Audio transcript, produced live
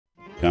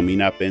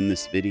Coming up in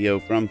this video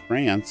from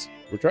France,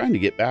 we're trying to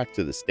get back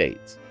to the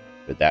States,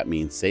 but that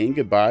means saying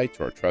goodbye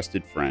to our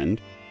trusted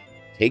friend,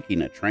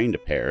 taking a train to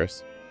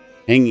Paris,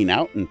 hanging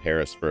out in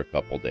Paris for a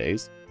couple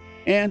days,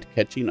 and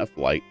catching a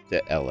flight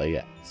to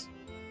LAX.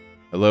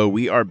 Hello,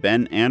 we are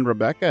Ben and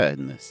Rebecca,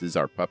 and this is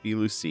our puppy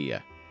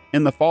Lucia.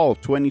 In the fall of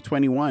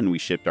 2021, we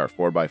shipped our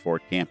 4x4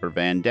 camper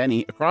van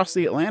Denny across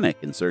the Atlantic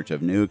in search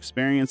of new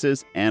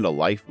experiences and a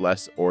life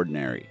less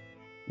ordinary.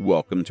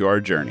 Welcome to our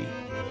journey.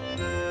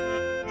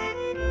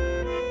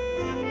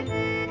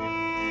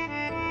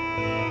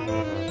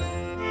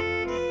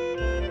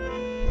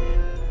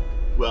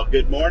 Well,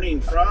 good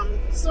morning from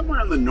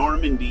somewhere in the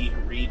Normandy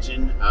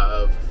region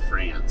of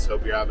France.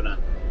 Hope you're having a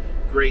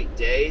great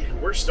day.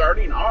 We're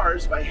starting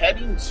ours by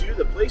heading to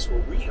the place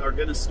where we are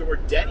going to store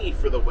Denny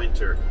for the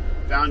winter.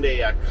 Found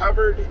a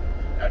covered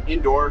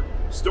indoor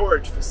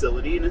storage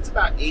facility, and it's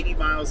about 80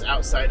 miles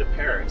outside of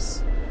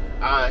Paris.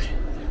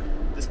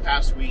 This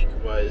past week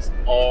was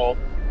all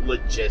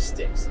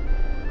logistics.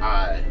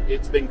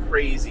 It's been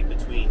crazy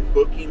between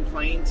booking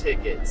plane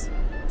tickets,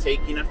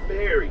 taking a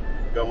ferry,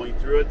 going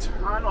through a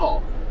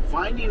tunnel,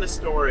 finding a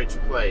storage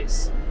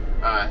place.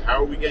 How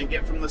are we going to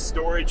get from the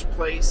storage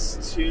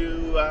place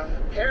to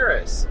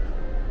Paris?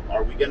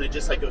 Are we going to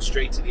just go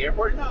straight to the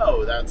airport?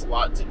 No, that's a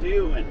lot to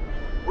do, and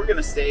we're going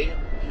to stay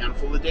a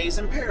handful of days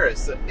in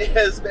Paris. It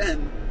has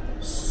been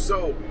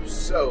so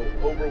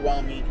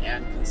overwhelming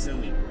and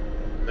consuming,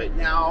 but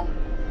now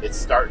it's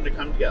starting to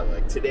come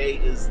together. Today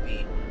is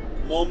the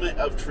moment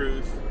of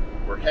truth.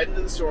 We're heading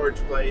to the storage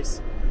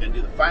place, going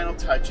to do the final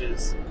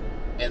touches,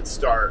 and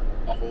start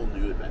a whole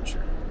new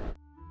adventure.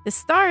 The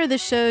star of the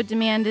show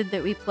demanded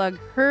that we plug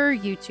her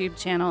YouTube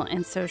channel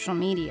and social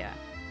media.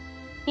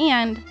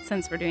 And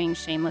since we're doing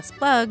shameless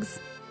plugs,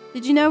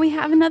 did you know we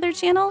have another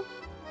channel?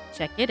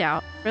 Check it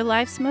out for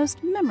life's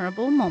most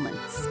memorable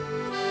moments.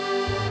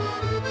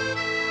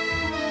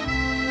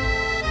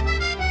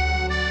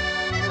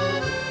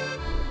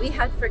 We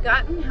had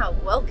forgotten how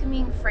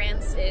welcoming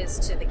France is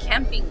to the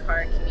camping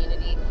car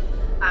community.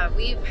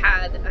 We've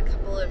had a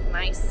couple of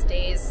nice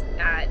stays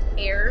at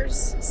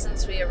Airs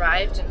since we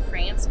arrived in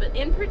France, but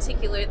in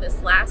particular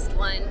this last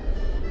one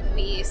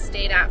we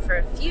stayed at for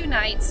a few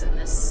nights in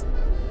this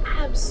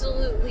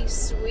absolutely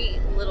sweet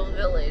little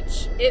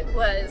village. It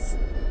was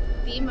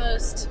the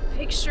most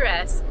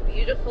picturesque,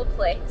 beautiful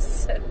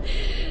place.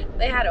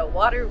 They had a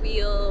water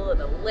wheel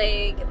and a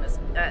lake, and this,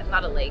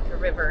 not a lake, a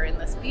river, and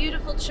this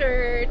beautiful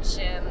church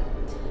and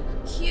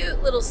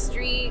cute little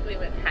street. We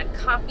went and had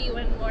coffee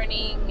one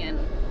morning and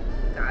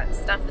got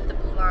stuff at the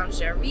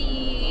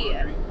boulangerie,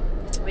 and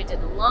we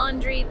did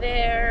laundry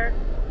there.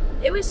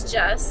 It was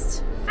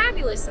just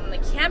fabulous, and the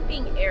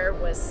camping air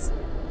was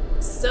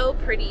so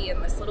pretty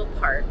in this little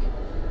park.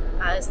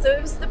 So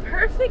it was the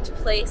perfect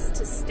place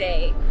to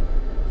stay.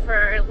 For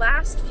our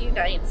last few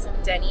nights in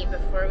Denny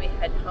before we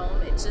head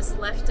home, it just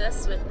left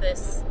us with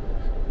this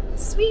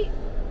sweet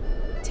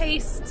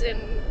taste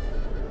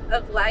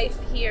of life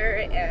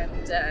here,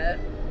 and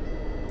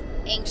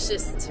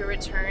anxious to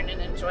return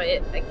and enjoy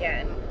it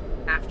again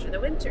after the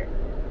winter.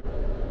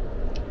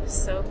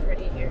 So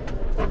pretty here.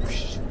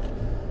 Is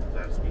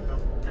that a speed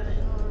bump?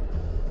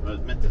 It was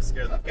meant to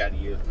scare the fuck out of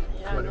you.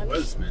 That's what it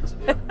was meant to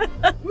do.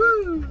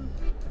 Woo!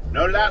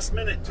 No last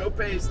minute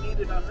topes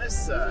needed on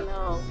this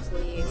no,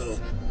 please. Little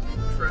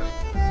trip.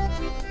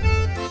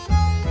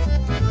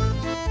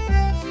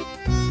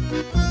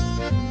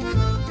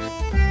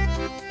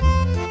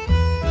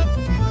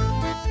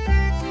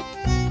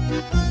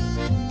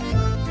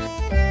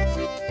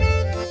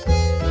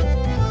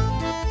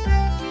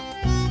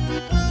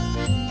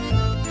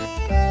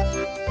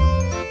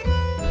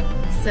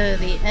 So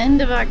the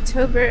end of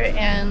October,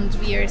 and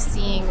we are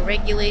seeing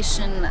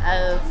regulation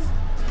of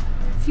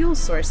fuel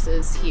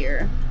sources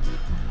here.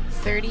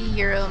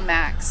 €30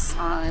 max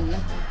on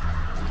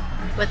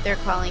what they're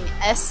calling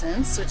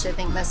essence, which I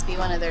think must be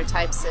one of their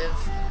types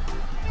of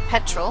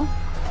petrol,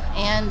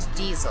 and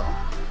diesel.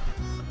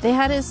 They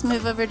had us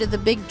move over to the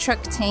big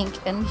truck tank,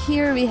 and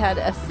here we had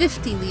a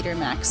 50-liter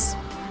max.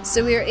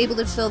 So we were able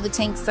to fill the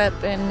tanks up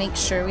and make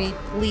sure we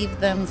leave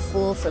them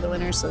full for the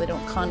winter so they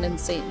don't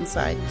condensate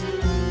inside.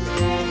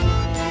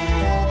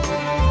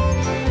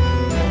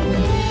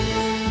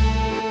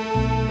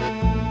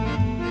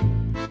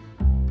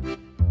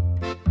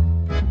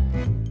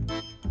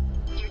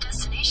 Your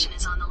destination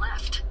is on the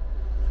left.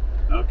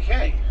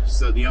 Okay,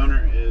 so the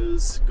owner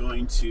is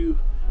going to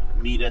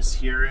meet us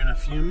here in a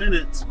few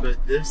minutes, but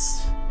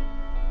this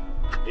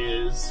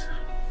is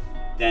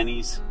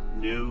Denny's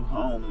new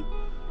home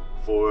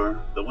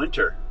for the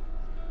winter.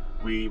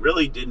 We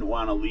really didn't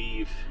want to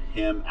leave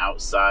him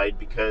outside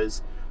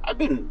because I've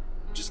been,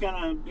 just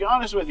gonna be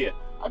honest with you,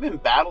 I've been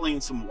battling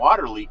some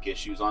water leak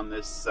issues on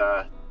this.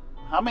 How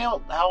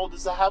old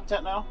is the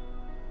habitat now?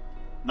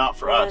 Not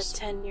for us.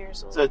 10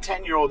 years old. It's a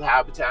 10-year-old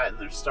habitat, and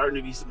there's starting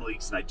to be some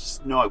leaks, and I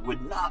just know I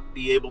would not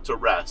be able to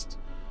rest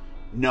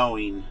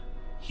knowing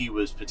he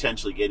was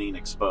potentially getting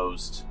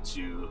exposed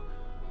to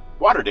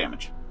water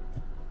damage.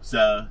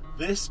 So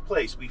this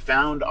place we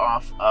found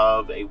off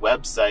of a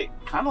website,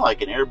 kind of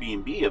like an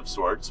Airbnb of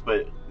sorts,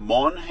 but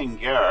Mon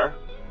Hangar,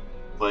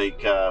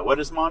 like what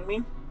does Mon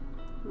mean?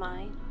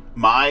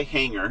 My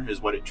hangar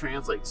is what it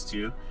translates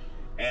to.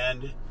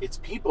 And it's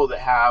people that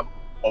have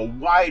a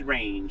wide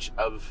range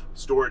of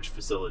storage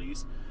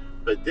facilities.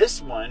 But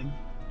this one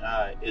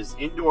is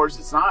indoors.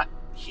 It's not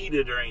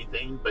heated or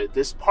anything, but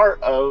this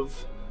part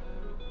of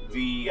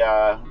the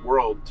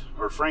world,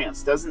 or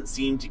France, doesn't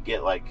seem to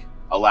get like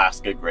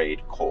Alaska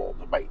grade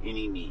cold by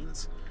any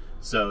means.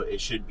 So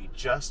it should be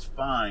just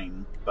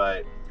fine.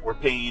 But we're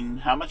paying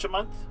how much a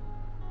month?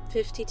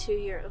 52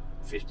 euro.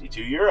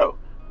 52 euro.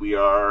 We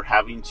are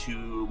having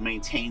to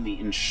maintain the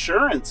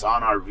insurance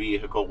on our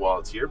vehicle while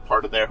it's here,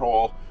 part of their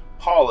whole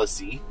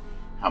policy.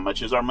 How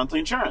much is our monthly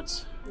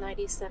insurance?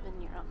 97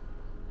 euro.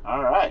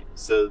 All right,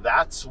 so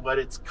that's what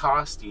it's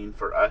costing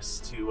for us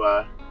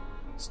to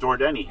store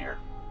Denny here.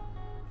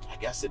 I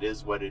guess it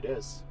is what it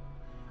is.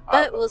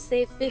 But we'll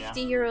save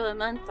 50 euro a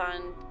month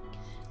on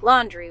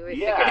laundry. We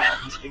figured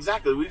out.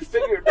 Exactly. We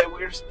figured that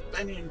we're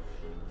spending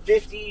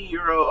 50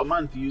 euro a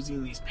month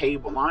using these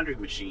payable laundry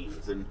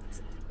machines, and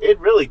it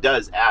really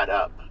does add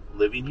up.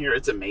 Living here,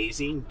 it's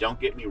amazing, don't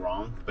get me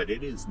wrong, but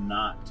it is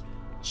not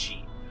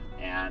cheap.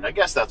 And I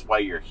guess that's why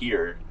you're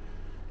here,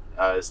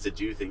 is to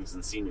do things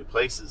and see new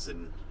places,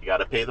 and you got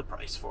to pay the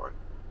price for it.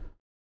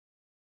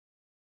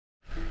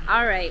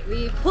 All right,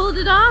 we pulled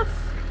it off.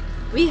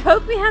 We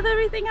hope we have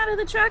everything out of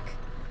the truck.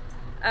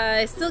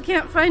 I still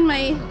can't find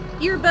my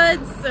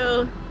earbuds,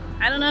 so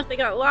I don't know if they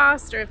got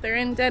lost or if they're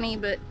in Denny,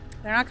 but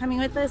they're not coming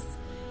with us.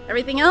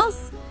 Everything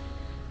else,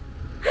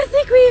 I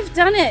think we've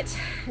done it.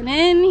 And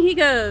in he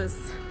goes.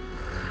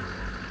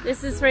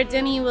 This is where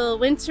Denny will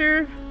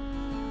winter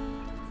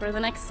for the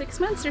next 6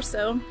 months or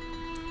so.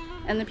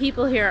 And the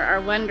people here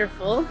are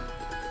wonderful.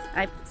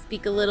 I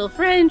speak a little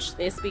French,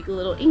 they speak a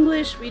little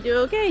English, we do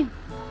okay.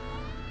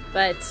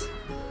 But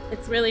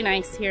it's really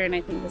nice here, and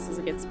I think this is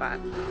a good spot.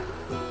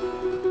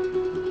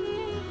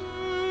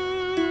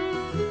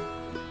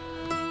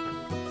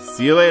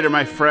 See you later,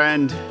 my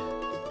friend.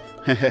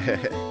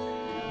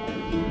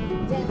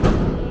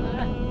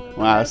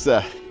 Wow, it's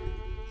a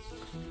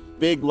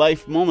big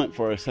life moment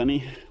for us,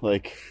 honey.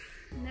 Like,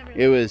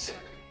 it was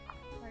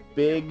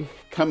big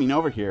coming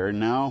over here, and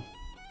now,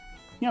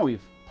 you know,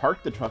 we've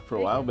parked the truck for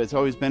a while, but it's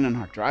always been in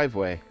our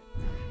driveway.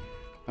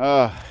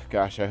 Oh,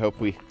 gosh, I hope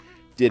we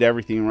did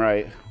everything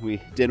right.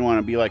 We didn't want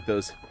to be like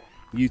those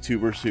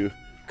YouTubers who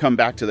come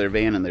back to their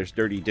van and there's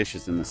dirty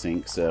dishes in the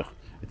sink, so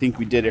I think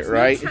we did it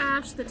right. No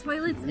trash, the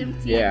toilet's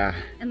empty. Yeah.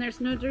 And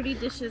there's no dirty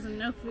dishes and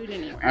no food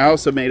anywhere. I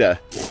also made a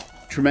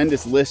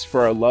tremendous list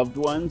for our loved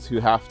ones who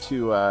have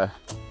to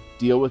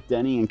deal with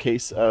Denny in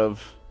case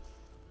of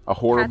a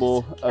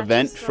horrible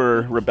event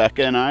for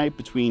Rebecca and I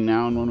between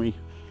now and when we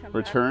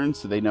return,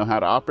 so they know how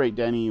to operate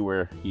Denny,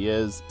 where he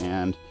is,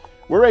 and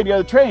we're ready to go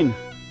to the train.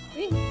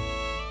 Sweet.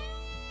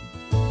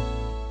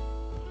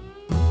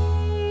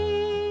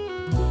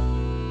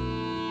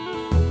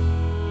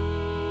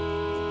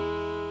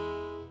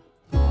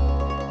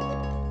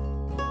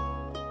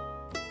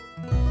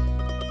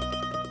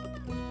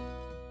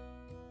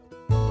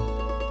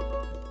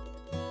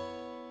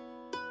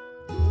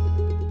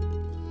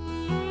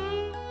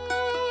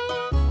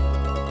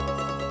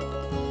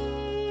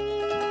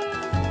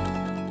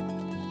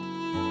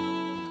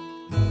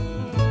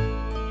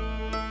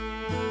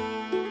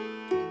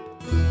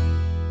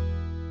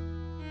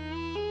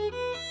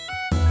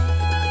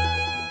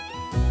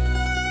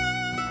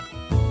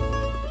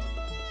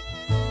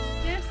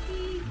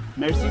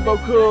 Merci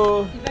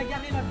beaucoup.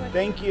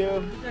 Thank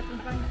you.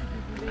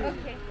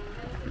 Okay.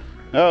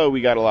 Oh,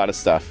 we got a lot of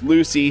stuff.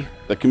 Lucy,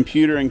 the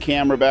computer and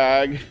camera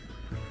bag,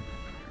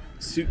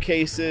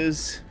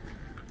 suitcases,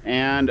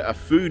 and a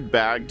food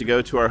bag to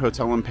go to our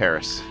hotel in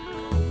Paris.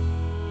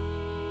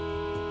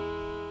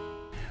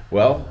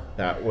 Well,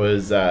 that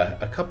was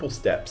a couple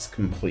steps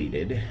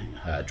completed,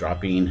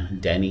 dropping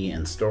Denny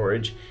in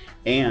storage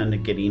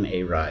and getting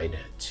a ride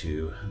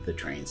to the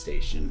train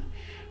station.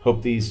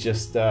 Hope these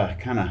just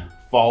kind of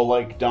fall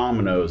like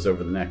dominoes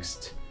over the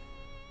next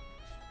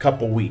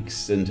couple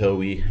weeks until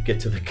we get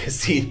to the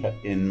casita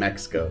in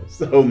Mexico.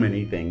 So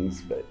many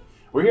things, but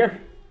we're here.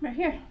 We're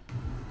here.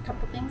 A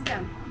couple things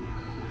down.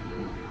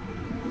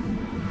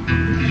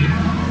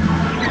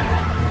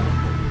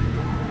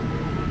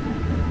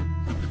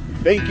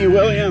 Thank you,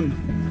 William.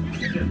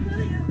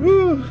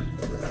 Woo.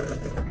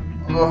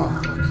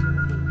 Oh.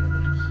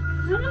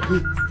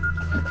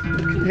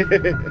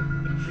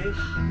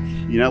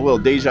 You know, a little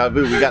deja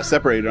vu. We got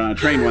separated on a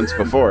train once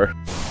before.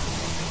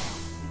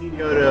 We need to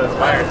go to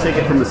buy our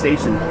ticket from the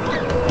station.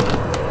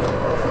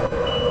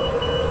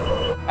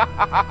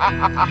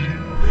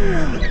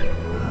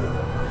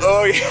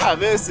 Oh yeah,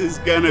 this is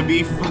gonna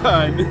be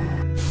fun. Yeah,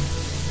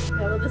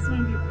 well, this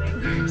one would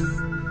be way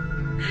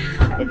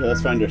worse. Okay,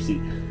 let's find our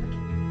seat.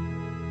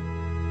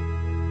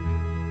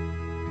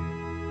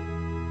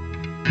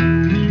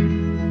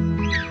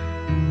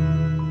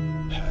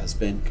 Has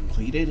been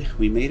completed.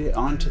 We made it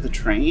onto the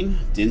train,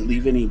 didn't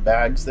leave any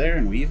bags there,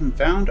 and we even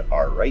found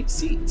our right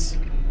seats.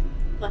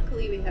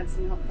 Luckily, we had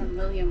some help from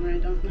William, or I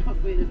don't know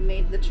if we'd have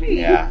made the train.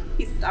 Yeah.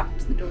 He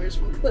stopped the doors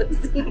from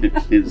closing.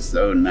 It's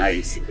so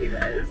nice. He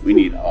was. We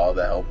need all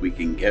the help we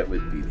can get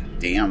with these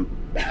damn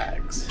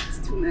bags.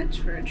 It's too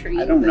much for a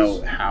train. I don't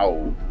know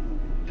how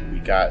we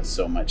got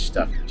so much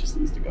stuff that just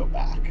needs to go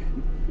back.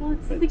 Well,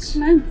 it's 6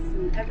 months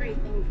and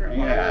everything for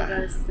all of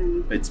us.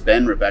 And It's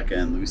been Rebecca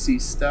and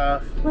Lucy's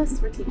stuff.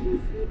 plus, we're taking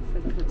food for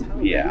the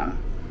hotel. Yeah.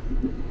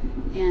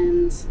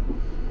 And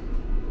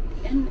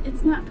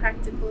it's not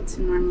practical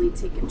to normally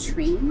take a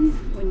train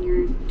when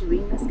you're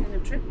doing this kind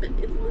of trip, but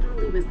it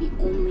literally was the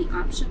only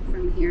option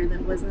from here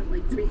that wasn't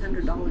like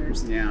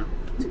 $300 Yeah.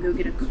 to go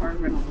get a car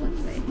rental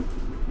one way.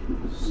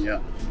 Yeah.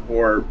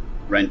 Or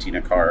renting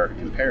a car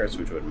in Paris,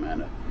 which would have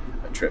meant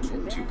a trip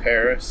into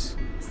Paris,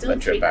 Still a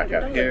trip back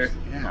out $300. here.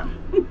 Yeah.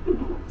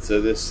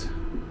 So this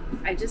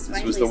I just was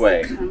finally the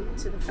way. succumbed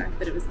to the fact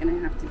that it was going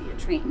to have to be a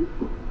train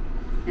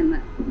and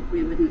that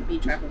we wouldn't be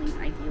traveling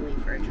ideally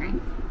for a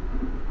train.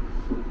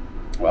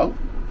 Well,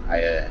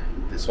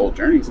 this whole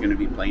journey is going to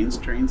be planes,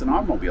 trains, and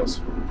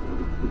automobiles.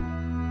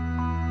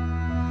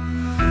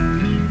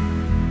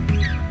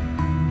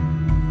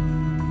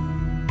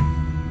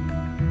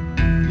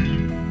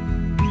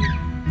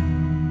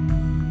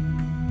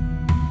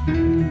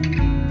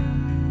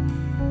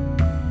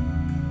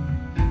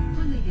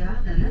 Prenez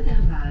garde à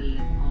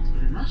l'intervalle entre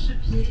le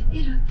marchepied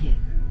et le quai.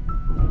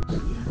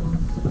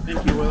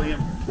 Thank you,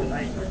 William.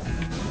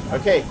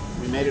 Okay,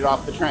 we made it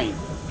off the train.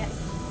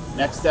 Yes.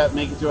 Next step,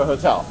 make it to a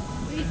hotel.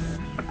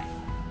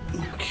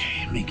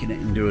 Okay, making it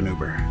into an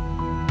Uber.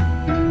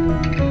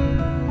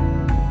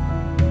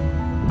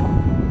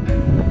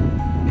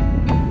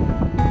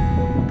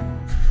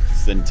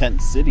 It's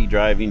intense city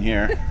driving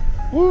here.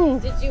 Woo!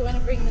 Did you want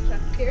to bring the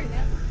truck here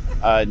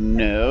now?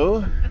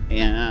 No.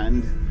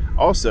 And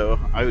also,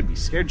 I would be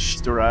scared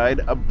to ride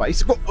a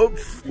bicycle.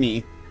 Oof,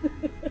 me.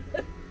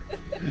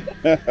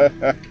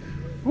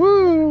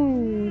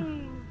 Woo!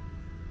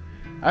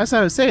 As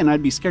I was saying,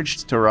 I'd be scared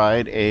to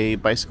ride a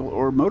bicycle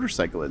or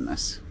motorcycle in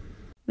this.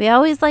 We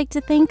always like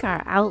to thank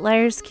our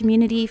Outliers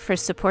community for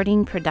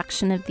supporting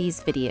production of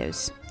these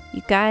videos.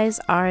 You guys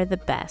are the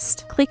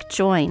best. Click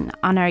join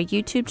on our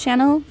YouTube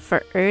channel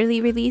for early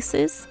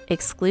releases,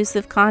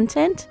 exclusive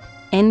content,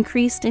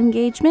 increased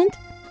engagement,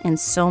 and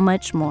so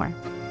much more.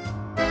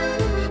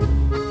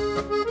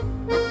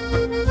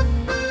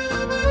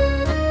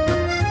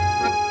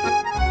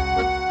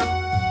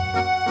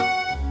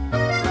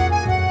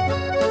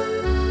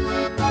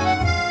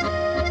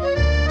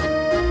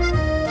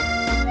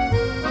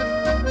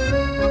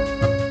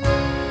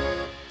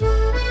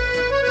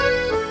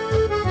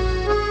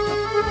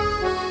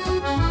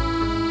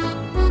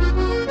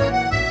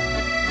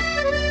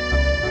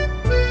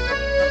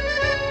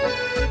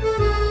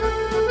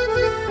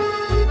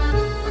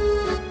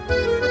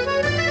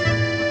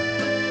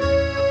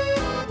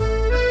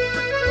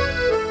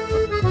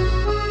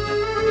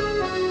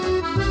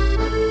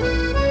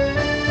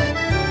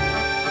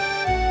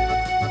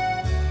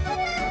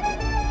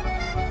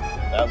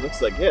 That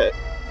looks like it.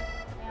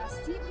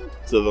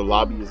 So the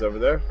lobby is over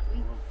there?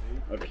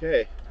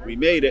 Okay, we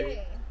made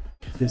it.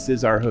 This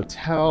is our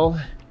hotel.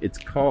 It's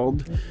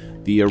called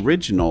the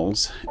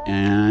Originals,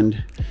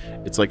 and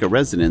it's like a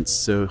residence,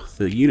 so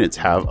the units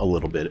have a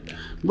little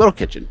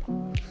kitchen.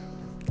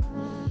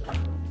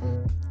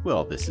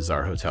 Well, this is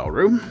our hotel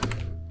room.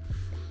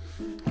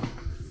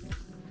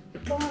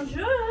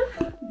 Bonjour,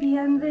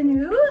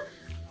 bienvenue.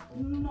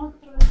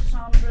 Notre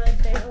chambre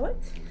d'hôte.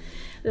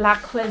 La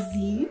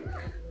cuisine,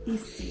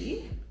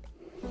 ici.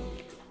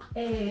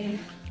 Et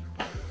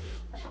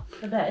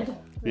the bed,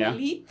 Yeah.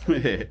 lit.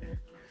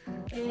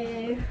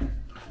 Et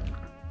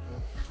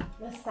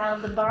la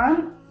salle de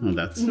bain. Oh,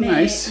 that's Mais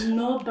nice.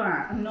 no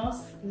bain, no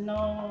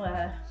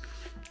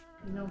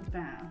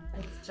bain.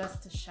 It's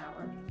just a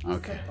shower.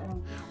 Okay. C'est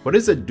un What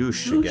is a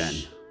douche again?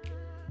 douche.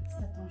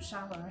 C'est un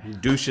shower.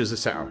 Douche is a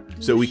shower.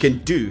 So we can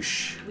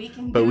douche, We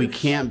can but we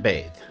douche. can't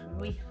bathe.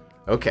 Oui.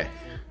 Okay.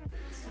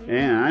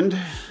 And,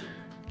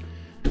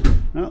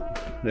 oh,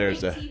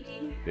 there's a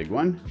big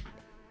one.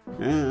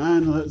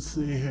 And let's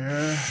see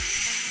here.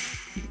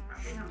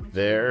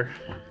 There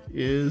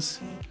is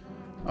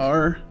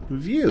our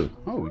view.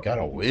 Oh, we got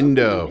a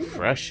window,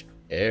 fresh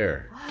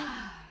air.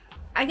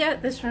 I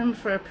got this room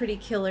for a pretty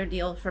killer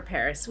deal for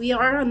Paris. We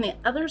are on the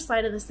other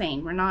side of the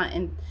Seine. We're not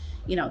in,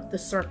 the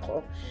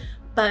circle,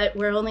 but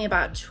we're only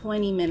about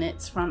 20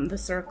 minutes from the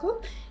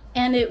circle.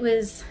 And it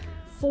was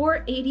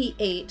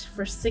 €488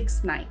 for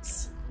 6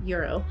 nights,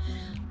 euro.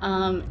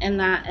 And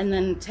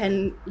then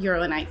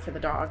 €10 a night for the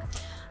dog.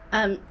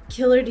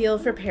 Killer deal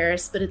for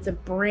Paris, but it's a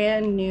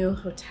brand new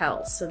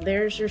hotel. So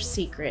there's your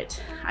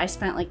secret. I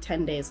spent like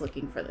 10 days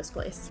looking for this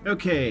place.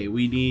 Okay,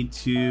 we need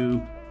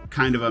to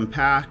kind of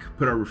unpack,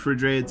 put our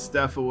refrigerated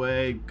stuff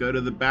away, go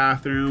to the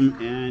bathroom,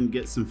 and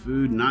get some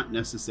food, not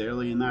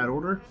necessarily in that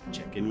order.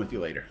 Check in with you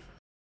later.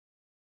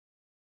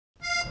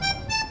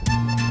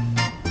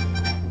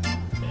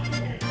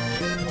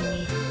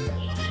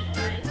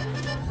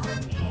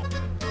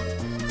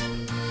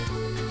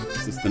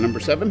 Is this the number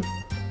 7?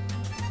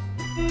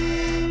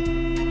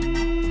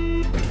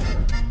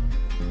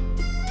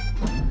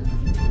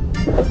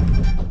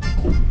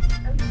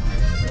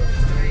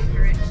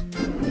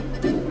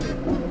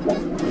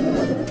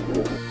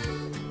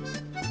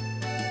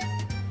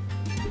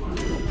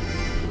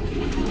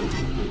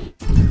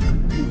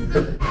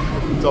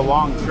 It's a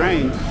long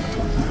train.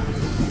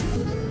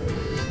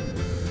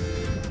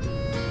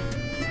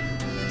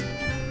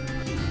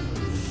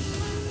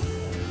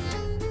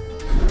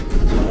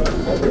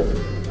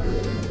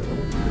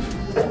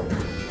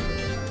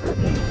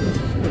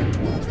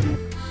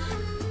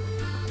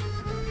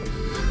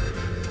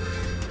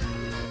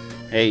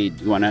 Hey,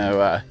 do you want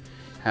to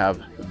have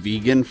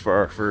vegan for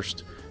our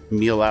first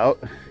meal out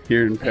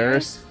here in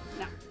Paris?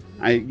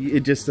 No.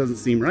 It just doesn't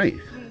seem right.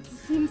 It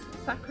seems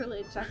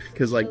sacrilege.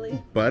 Because like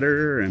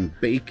butter and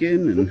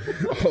bacon and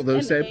all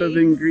those And type of eggs.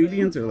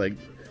 ingredients are like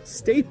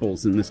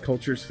staples in this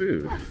culture's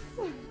food.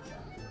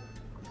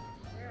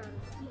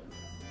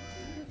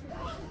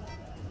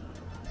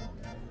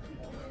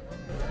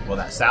 Well,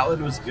 that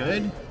salad was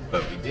good,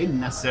 but we didn't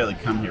necessarily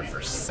come here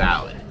for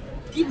salad.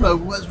 Even though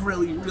it was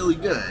really, really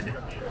good.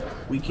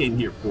 We came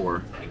here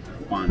for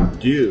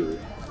fondue.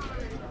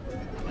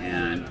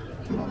 And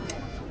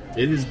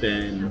it has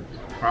been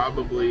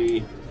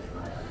probably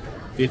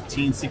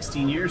 15,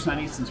 16 years,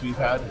 honey, since we've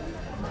had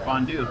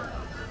fondue.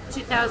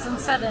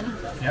 2007.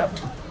 Yep.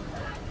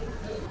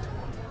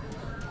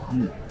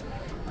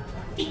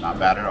 Not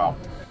bad at all.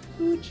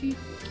 Gucci.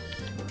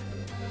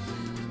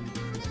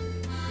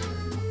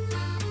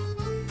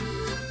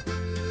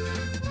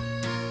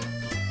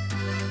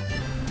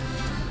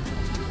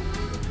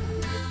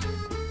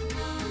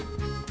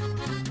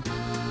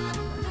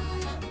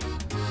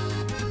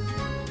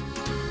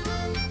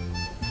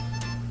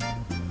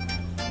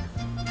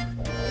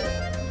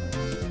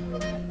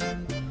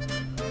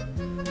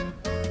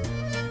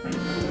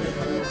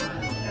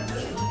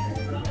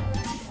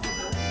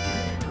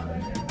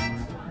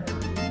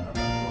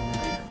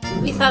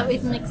 We thought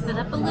we'd mix it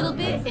up a little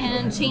bit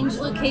and change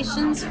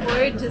locations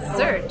for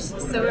dessert.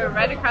 So we're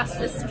right across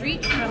the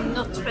street from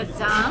Notre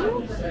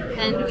Dame,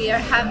 and we are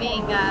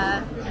having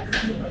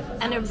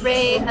an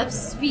array of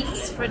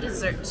sweets for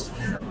dessert.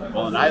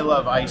 Well, and I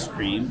love ice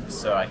cream,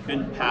 so I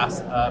couldn't pass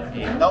up a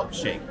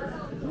milkshake,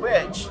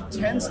 which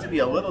tends to be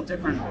a little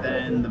different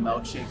than the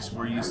milkshakes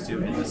we're used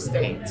to in the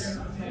States.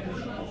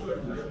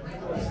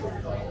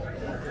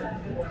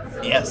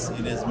 Yes,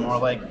 it is more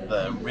like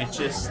the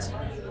richest,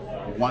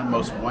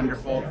 most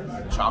wonderful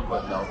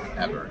chocolate milk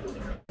ever.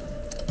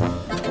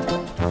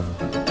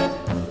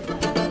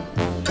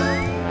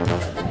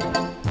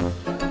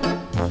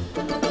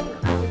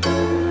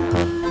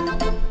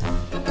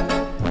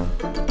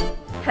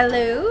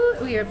 Hello,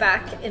 we are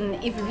back in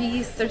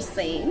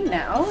Ivry-sur-Seine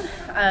now,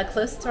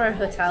 close to our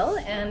hotel,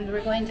 and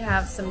we're going to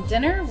have some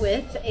dinner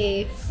with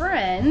a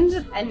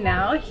friend. And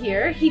now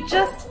here, he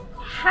just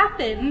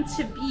happened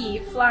to be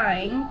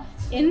flying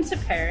into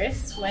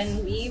Paris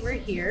when we were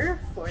here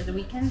for the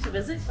weekend to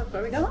visit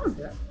before we go home.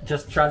 Yeah.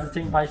 Just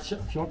transiting by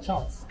pure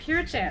chance.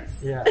 Pure chance.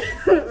 Yeah.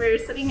 We were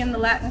sitting in the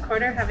Latin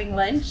Quarter having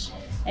lunch,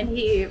 and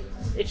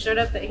it showed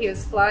up that he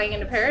was flying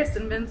into Paris,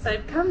 and Ben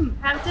said, "Come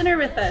have dinner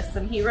with us."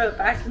 And he wrote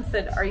back and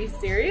said, "Are you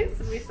serious?"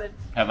 And we said,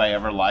 Have I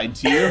ever lied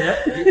to you?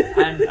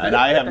 and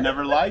I have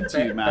never lied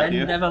to you, Matthew.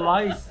 Ben never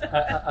lies.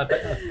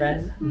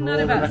 Ben "Not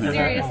about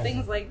serious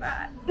things like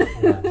that."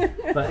 Yeah.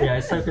 But yeah,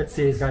 it's so good to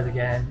see you guys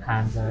again,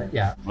 and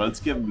yeah. Let's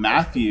give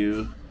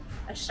Matthew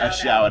a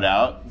shout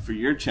out for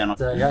your channel.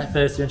 So yeah, if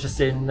you're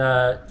interested in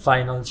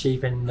flying on the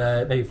cheap and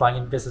maybe flying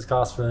in business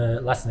class for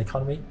less than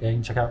economy, you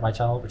can check out my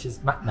channel, which is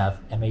MattNav,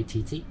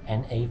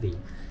 MattNav.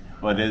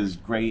 Well, it is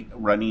great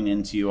running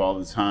into you all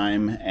the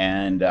time,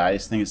 and I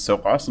just think it's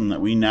so awesome that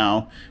we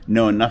now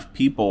know enough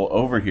people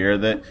over here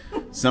that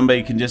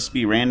somebody can just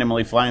be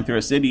randomly flying through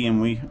a city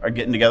and we are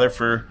getting together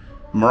for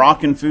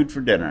Moroccan food for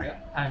dinner.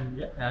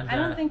 And I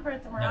don't think we're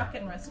at the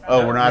Moroccan restaurant.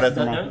 Oh, we're not at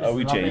the No, Moroccan. Oh,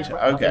 we this is changed. not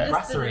the- Okay.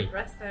 Brasserie.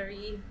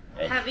 Brasserie.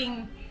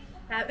 Having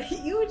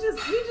you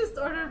just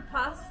ordered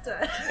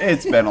pasta.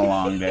 It's been a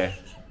long day.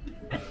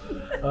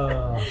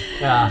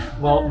 Yeah,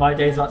 well, my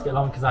day's about to get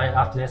long because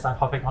after this I'm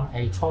hopping on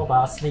a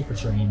 12-hour sleeper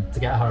train to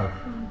get home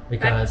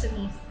because Back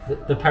to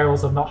Nice. the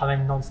perils of not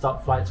having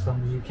non-stop flights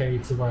from the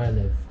UK to where I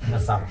live in the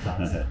south of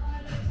France.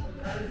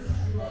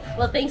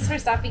 Well, thanks for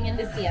stopping in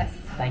to see us.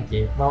 Thank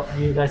you. Well,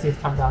 you guys need to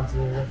come down to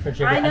the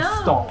refrigerator I and know.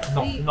 stop,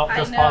 not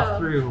just pass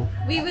through.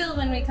 We will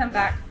when we come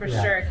back for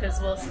Yeah. sure, because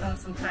we'll spend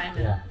some time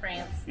in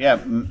France. Yeah,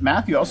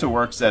 Matthew also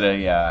works at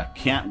a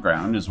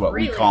campground, is what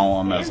we Really call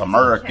them as fancy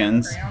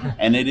Americans, campground.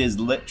 and it is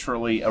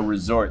literally a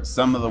resort.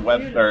 Some of the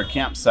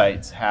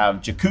campsites have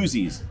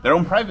jacuzzis, their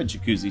own private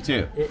jacuzzi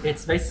too.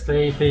 It's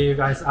basically, for you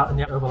guys out in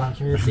the Overland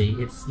community,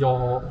 it's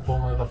your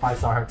form of a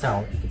 5-star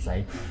hotel, you could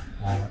say.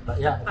 But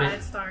yeah,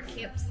 5-star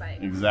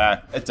campsite.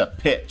 Exact. It's a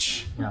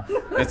pitch. yeah.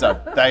 It's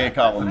a they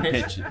call them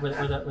pitch. with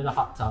a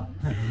hot tub.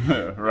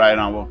 Right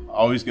on. Well,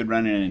 always good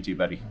running into you,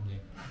 buddy.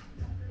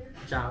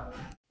 Ciao.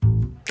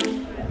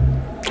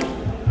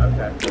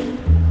 Okay.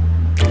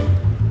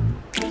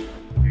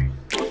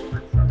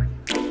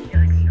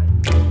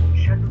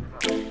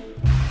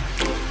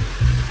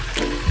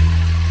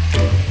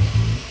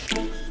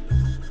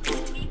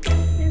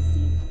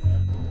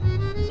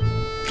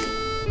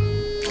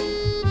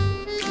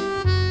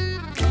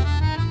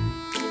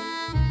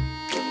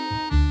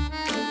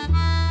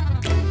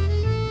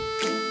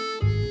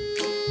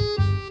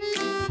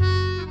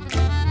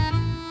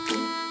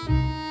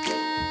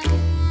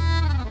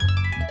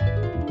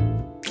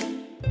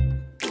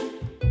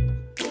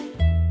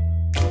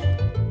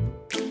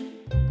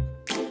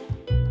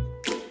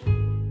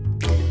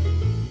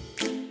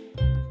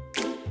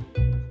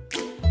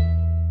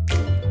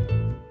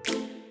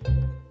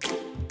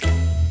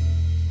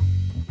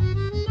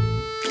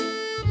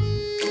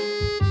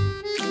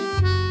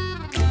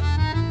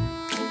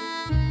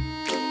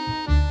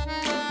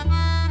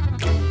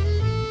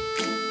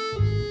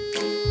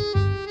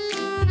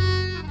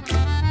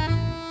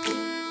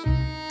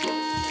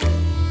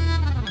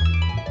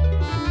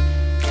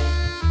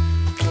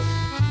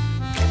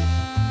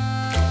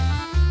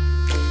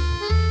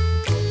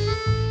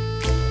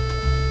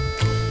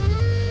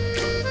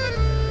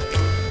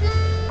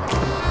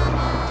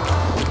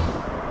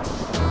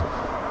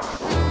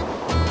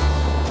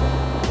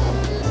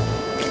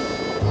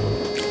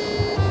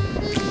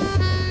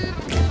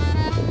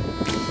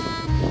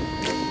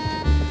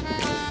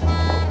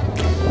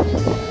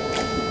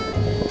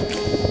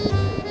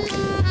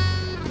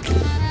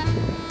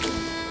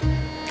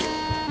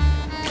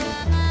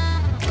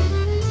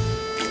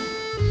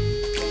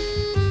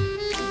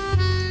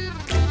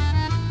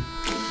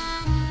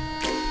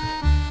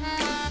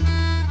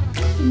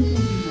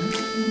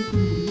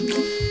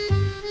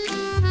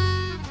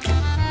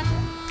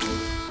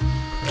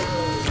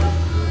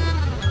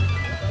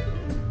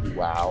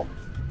 Wow.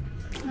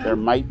 There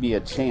might be a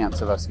chance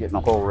of us getting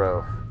a whole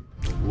row.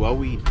 Well,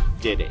 we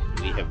did it.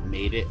 We have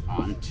made it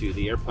onto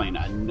the airplane.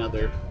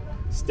 Another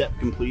step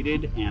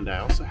completed. And I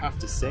also have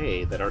to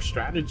say that our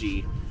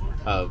strategy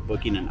of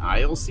booking an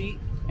aisle seat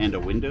and a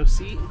window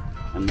seat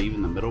and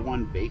leaving the middle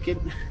one vacant,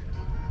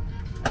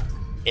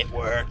 it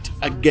worked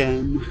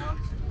again.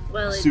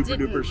 Well, it Super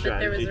didn't, duper but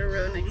there was strategy. a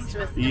row next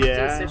to us empty,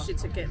 Yeah. so she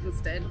took it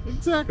instead.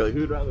 Exactly.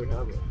 Who'd rather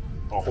have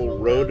a whole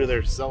row to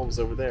themselves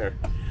over there?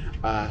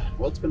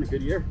 Well, it's been a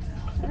good year.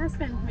 It has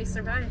been. We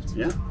survived.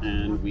 Yeah,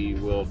 and we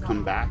will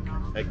come back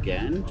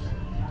again.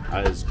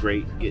 It's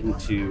great getting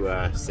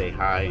to say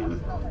hi and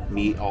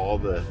meet all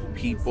the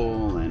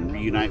people and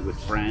reunite with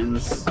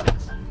friends.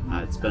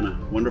 It's been a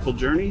wonderful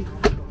journey.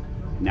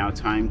 Now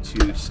time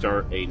to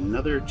start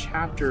another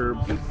chapter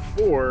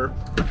before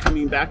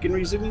coming back and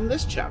resuming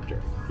this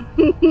chapter.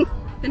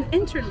 An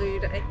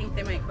interlude, I think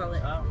they might call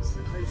it.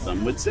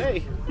 Some would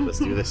say. Let's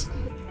do this.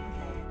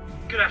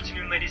 Good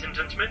afternoon, ladies and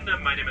gentlemen.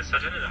 My name is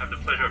Sutton, and I have the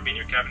pleasure of being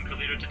your cabin crew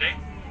leader today.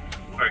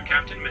 Our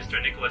captain, Mr.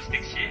 Nicolas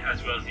Dixier,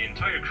 as well as the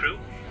entire crew,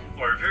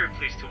 are very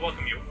pleased to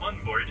welcome you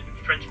on board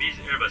French B's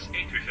Airbus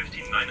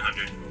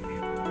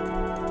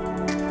A350-900.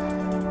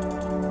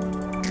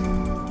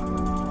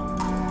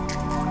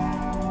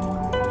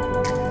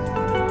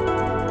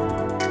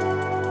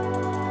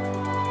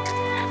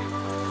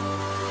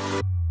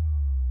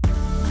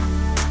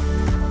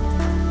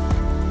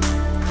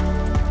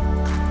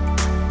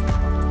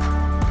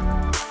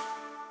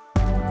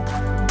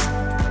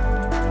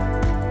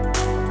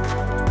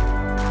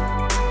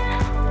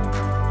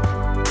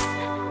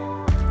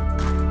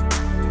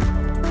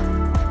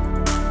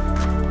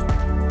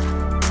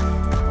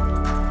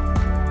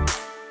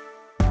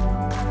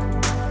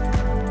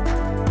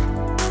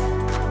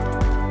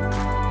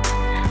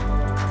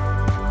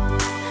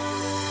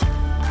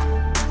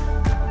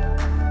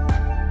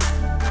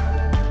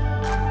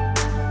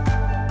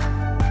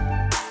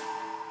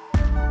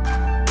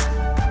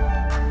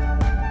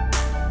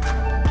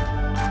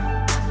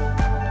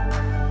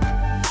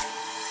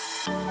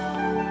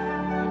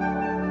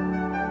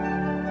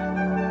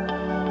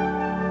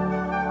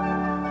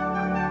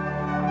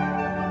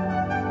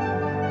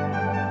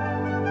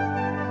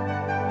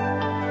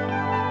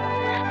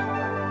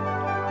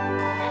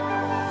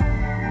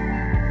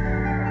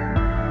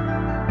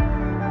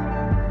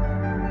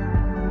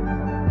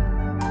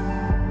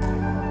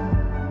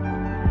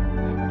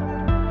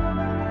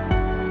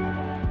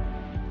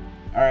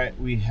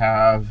 We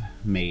have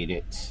made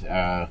it.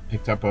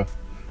 Picked up a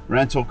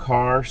rental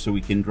car so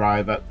we can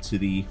drive up to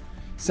the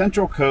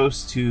Central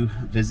Coast to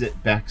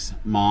visit Beck's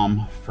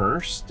mom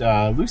first.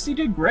 Lucy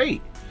did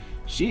great.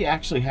 She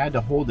actually had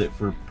to hold it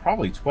for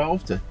probably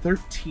 12 to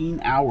 13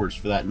 hours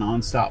for that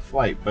non-stop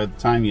flight. By the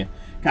time you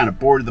kind of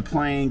board the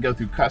plane, go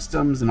through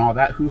customs and all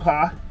that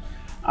hoo-ha,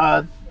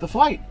 the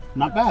flight,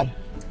 not bad.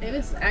 It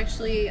was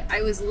actually,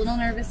 I was a little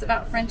nervous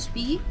about French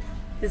B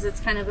because it's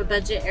kind of a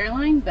budget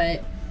airline,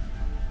 but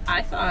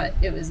I thought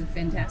it was a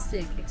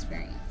fantastic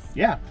experience.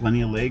 Yeah,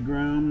 plenty of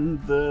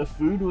legroom. The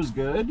food was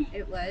good.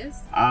 It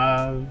was.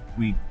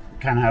 We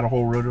kind of had a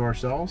whole row to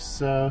ourselves.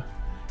 So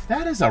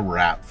that is a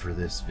wrap for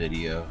this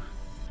video.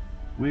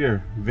 We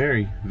are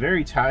very,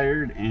 very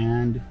tired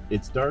and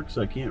it's dark,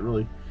 so I can't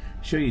really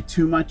show you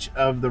too much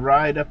of the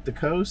ride up the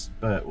coast,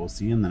 but we'll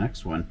see you in the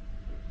next one.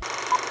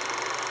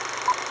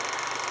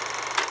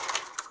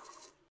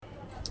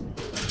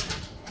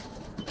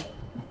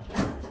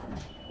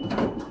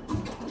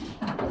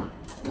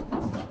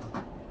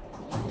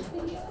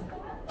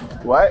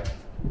 What?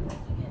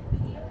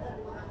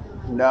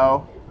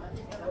 No.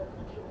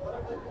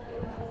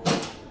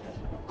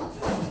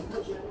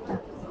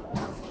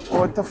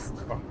 What the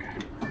fuck?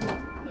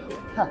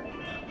 Huh.